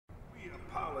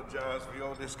apologize for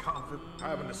your discomfort,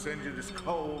 having to send you this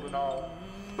cold and all.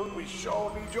 But we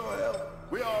sure need your help.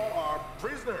 We all are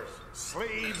prisoners,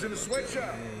 slaves in a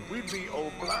sweatshop. We'd be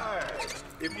obliged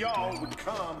if y'all would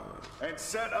come and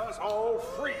set us all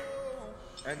free.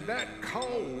 And that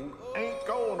cold ain't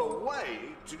going away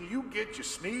till you get your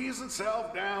sneezing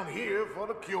self down here for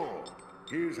the cure.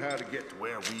 Here's how to get to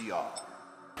where we are.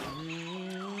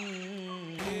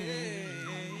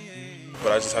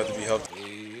 But I just have to be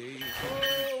healthy.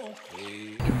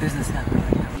 Your business happening.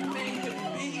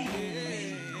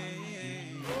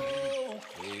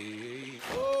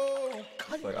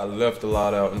 Like, I left a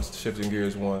lot out in Shifting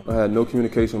Gears 1. I had no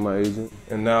communication with my agent.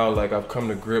 And now, like, I've come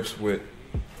to grips with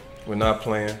not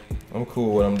playing. I'm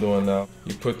cool with what I'm doing now.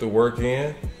 You put the work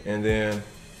in, and then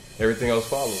everything else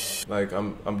follows. Like,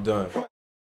 I'm done.